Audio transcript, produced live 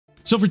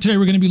So for today,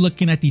 we're going to be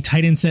looking at the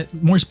Titan set.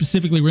 More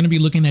specifically, we're going to be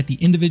looking at the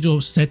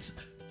individual sets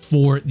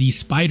for the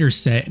spider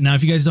set. Now,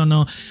 if you guys don't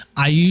know,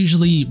 I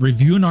usually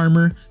review an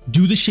armor,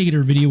 do the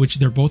shader video, which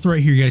they're both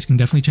right here. You guys can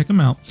definitely check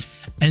them out.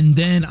 And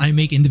then I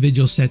make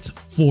individual sets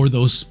for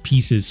those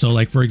pieces. So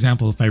like, for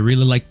example, if I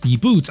really like the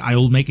boots, I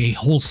will make a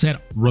whole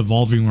set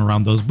revolving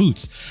around those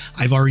boots.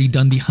 I've already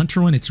done the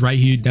hunter one. It's right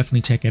here.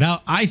 Definitely check it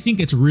out. I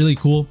think it's really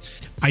cool.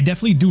 I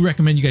definitely do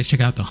recommend you guys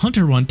check out the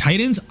hunter one.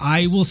 Titans,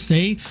 I will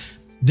say,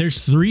 there's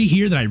 3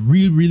 here that I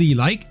really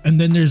like, and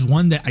then there's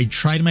one that I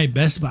tried my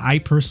best, but I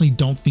personally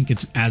don't think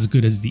it's as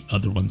good as the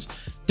other ones.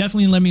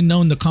 Definitely let me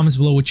know in the comments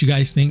below what you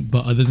guys think,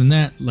 but other than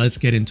that, let's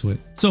get into it.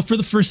 So for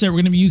the first set, we're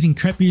going to be using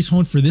Crepe's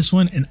horn for this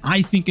one, and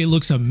I think it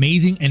looks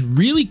amazing and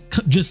really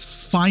just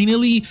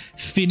finally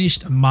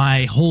finished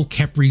my whole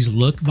Capri's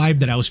look vibe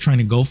that I was trying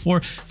to go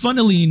for.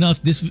 Funnily enough,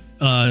 this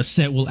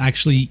set will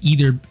actually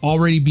either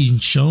already be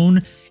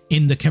shown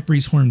in the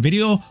Capri's horn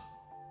video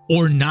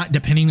or not,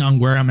 depending on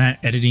where I'm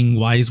at editing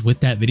wise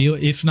with that video.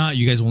 If not,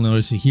 you guys will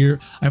notice it here.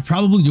 I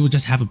probably will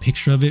just have a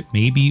picture of it,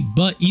 maybe,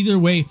 but either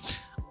way,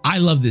 I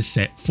love this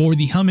set. For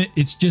the helmet,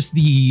 it's just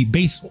the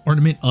base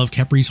ornament of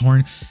Capri's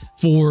horn.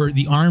 For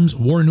the arms,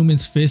 War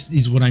Newman's fist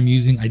is what I'm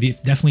using. I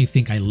definitely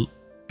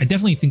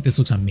think this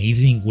looks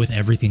amazing with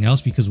everything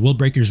else, because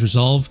Willbreaker's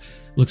resolve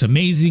looks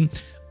amazing.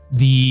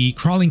 The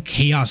crawling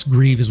chaos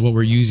greave is what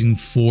we're using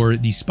for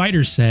the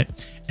spider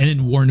set, and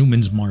then War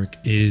Newman's mark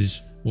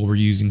is what we're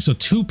using. So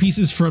 2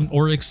 pieces from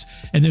Eris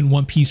and then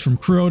 1 piece from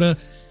Crotas.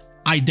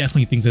 I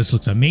definitely think this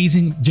looks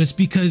amazing, just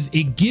because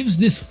it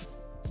gives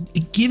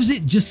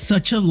it just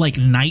such a like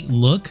night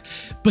look,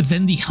 but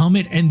then the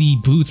helmet and the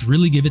boots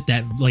really give it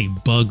that like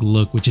bug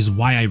look, which is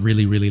why I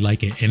really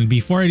like it. And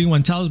before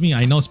anyone tells me,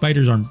 I know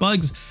spiders aren't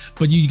bugs,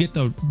 but you get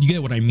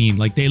what I mean.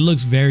 Like, they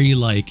looks very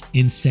like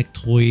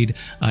insectoid,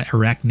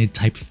 arachnid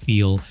type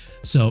feel.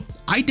 So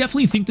I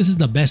definitely think this is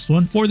the best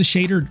one. For the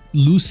shader,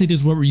 Lucid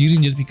is what we're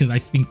using, just because I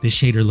think this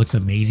shader looks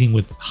amazing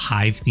with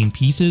hive themed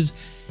pieces.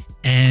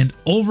 And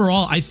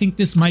overall, I think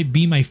this might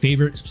be my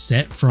favorite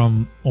set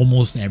from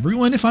almost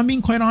everyone, if I'm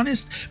being quite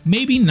honest.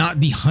 Maybe not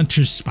the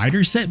Hunter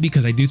Spider set,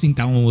 because I do think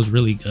that one was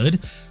really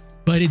good,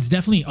 but it's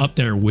definitely up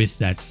there with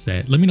that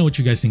set. Let me know what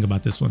you guys think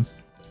about this one.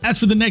 As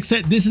for the next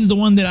set, this is the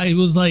one that I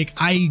was like,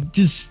 I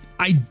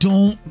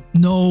don't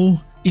know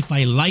if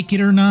I like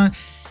it or not.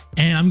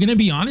 And I'm going to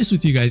be honest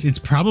with you guys, it's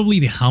probably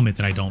the helmet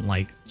that I don't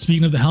like.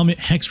 Speaking of the helmet,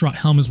 Hexrot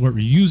helmet is what we're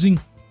using.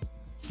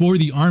 For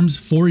the arms,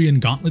 Forian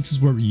gauntlets is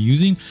what we're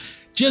using.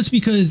 Just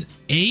because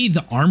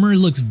the armor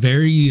looks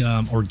very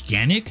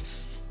organic,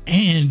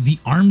 and the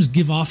arms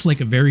give off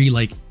like a very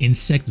like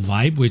insect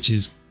vibe, which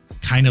is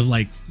kind of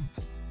like,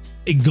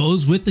 it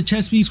goes with the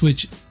chest piece,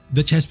 which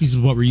the chest piece is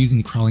what we're using,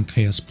 the crawling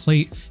chaos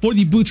plate. For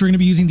the boots, we're going to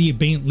be using the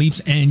Abeyant leaps,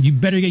 and you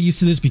better get used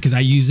to this because I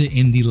use it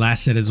in the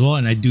last set as well,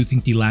 and I do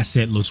think the last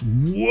set looks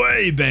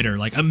way better,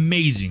 like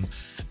amazing.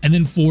 And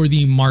then for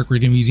the mark, we're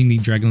going to be using the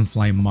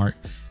Dragonfly mark.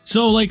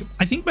 So like,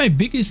 I think my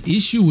biggest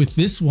issue with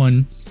this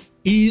one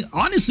is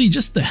honestly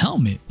just the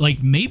helmet.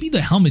 Like, maybe the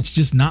helmet's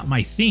just not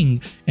my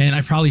thing, and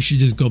I probably should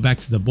just go back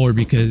to the board,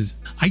 because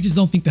I just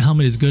don't think the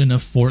helmet is good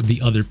enough for the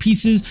other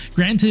pieces.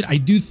 Granted, I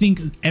do think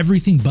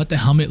everything but the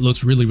helmet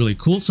looks really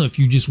cool. So if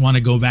you just want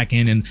to go back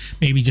in and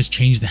maybe just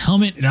change the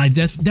helmet, and I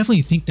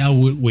definitely think that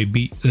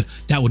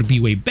would be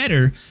way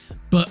better.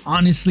 But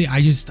honestly,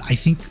 I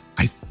think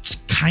I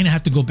kind of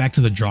have to go back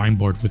to the drawing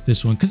board with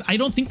this one, because I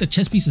don't think the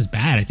chest piece is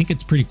bad. I think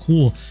it's pretty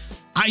cool.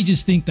 I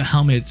just think the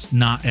helmet's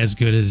not as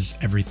good as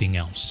everything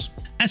else.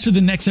 As for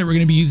the next set, we're going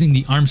to be using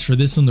the arms for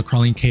this one, the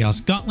crawling chaos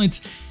gauntlets.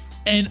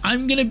 And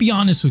I'm going to be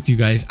honest with you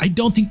guys, I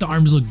don't think the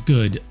arms look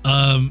good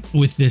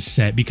with this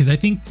set, because I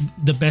think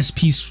the best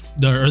piece,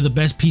 or the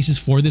best pieces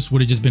for this would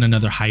have just been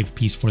another hive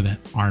piece for the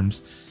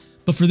arms.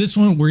 But for this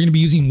one, we're going to be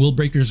using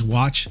Willbreaker's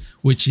watch,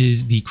 which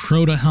is the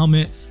Crotas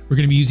helmet. We're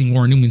going to be using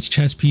War Newman's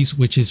chest piece,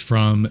 which is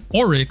from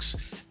Eris,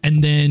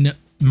 and then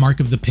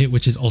Mark of the Pit,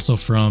 which is also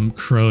from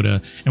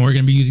Crotas, and we're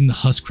going to be using the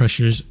Husk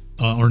Crushers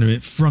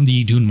ornament from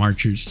the Dune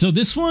Marchers. So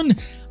this one,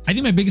 I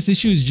think my biggest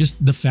issue is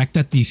just the fact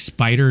that the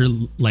spider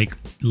like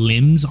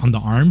limbs on the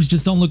arms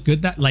just don't look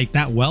good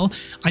that well.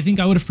 I think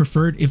I would have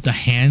preferred if the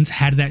hands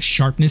had that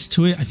sharpness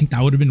to it. I think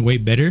that would have been way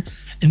better,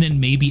 and then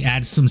maybe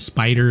add some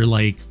spider,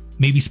 like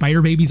maybe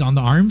spider babies on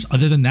the arms.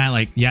 Other than that,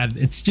 like, yeah,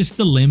 it's just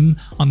the limb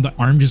on the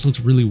arm just looks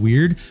really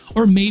weird.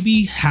 Or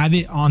maybe have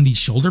it on the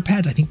shoulder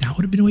pads. I think that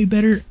would have been way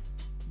better,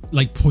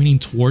 like pointing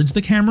towards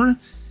the camera,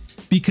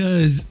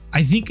 because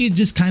I think it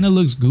just kind of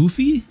looks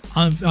goofy.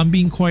 I'm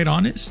being quite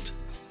honest.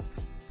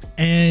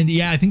 And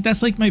yeah, I think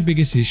that's like my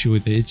biggest issue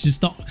with it. It's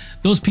just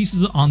those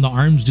pieces on the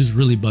arms just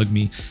really bug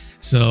me.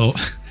 So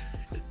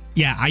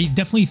yeah, I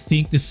definitely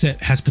think this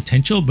set has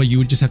potential, but you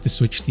would just have to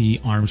switch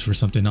the arms for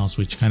something else,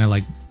 which kind of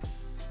like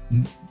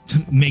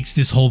makes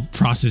this whole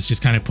process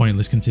just kind of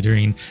pointless,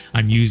 considering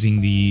I'm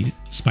using the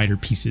spider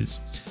pieces.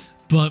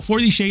 But for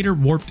the shader,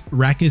 Warped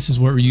Rakkus is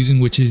what we're using,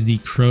 which is the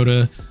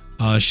Crotas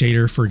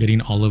shader for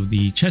getting all of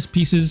the chest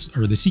pieces,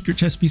 or the secret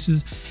chest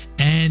pieces.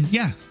 And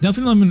yeah,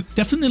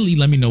 definitely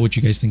let me know what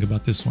you guys think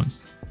about this one.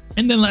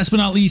 And then last but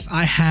not least,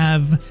 I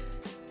have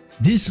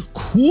this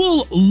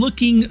cool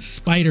looking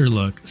spider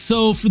look.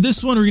 So for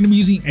this one, we're going to be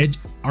using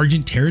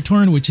Argent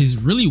Territorn, which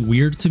is really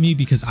weird to me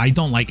because I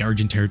don't like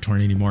Argent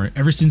Territorn anymore.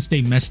 Ever since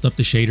they messed up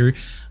the shader,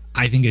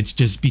 I think it's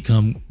just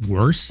become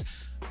worse.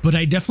 But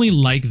I definitely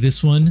like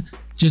this one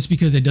just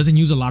because it doesn't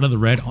use a lot of the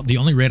red. The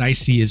only red I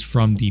see is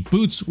from the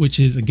boots, which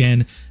is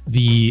again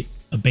the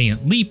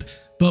Abeyant Leap.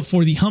 But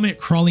for the helmet,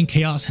 Crawling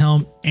Chaos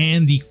Helm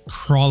and the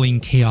Crawling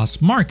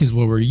Chaos Mark is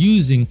what we're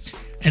using.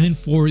 And then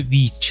for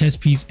the chest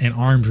piece and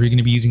arms, we're going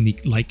to be using the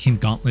Lightkin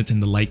Gauntlets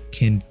and the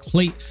Lightkin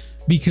Plate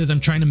because I'm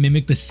trying to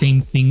mimic the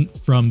same thing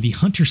from the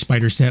Hunter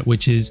Spider set,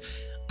 which is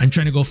I'm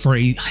trying to go for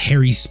a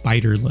hairy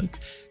spider look.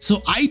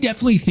 So I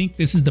definitely think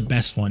this is the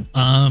best one.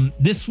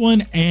 This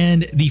one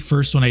and the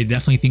first one I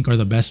definitely think are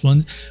the best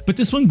ones, but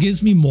this one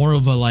gives me more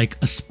of a like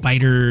a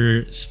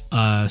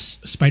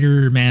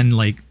Spider-Man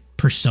like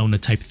persona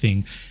type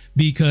thing,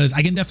 because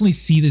I can definitely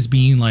see this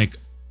being like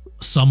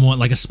somewhat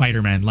like a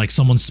Spider-Man, like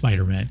someone's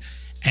Spider-Man.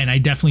 And I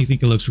definitely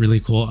think it looks really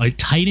cool. A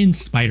Titan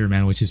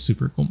Spider-Man, which is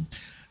super cool.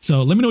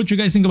 So let me know what you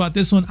guys think about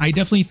this one. I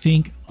definitely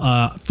think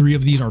 3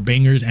 of these are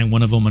bangers and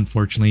one of them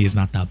unfortunately is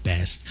not the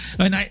best.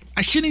 And I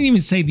shouldn't even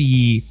say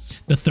the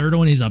third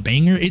one is a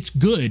banger. It's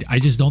good. I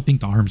just don't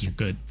think the arms are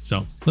good.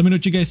 So let me know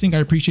what you guys think. I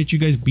appreciate you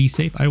guys. Be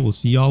safe. I will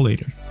see y'all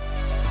later.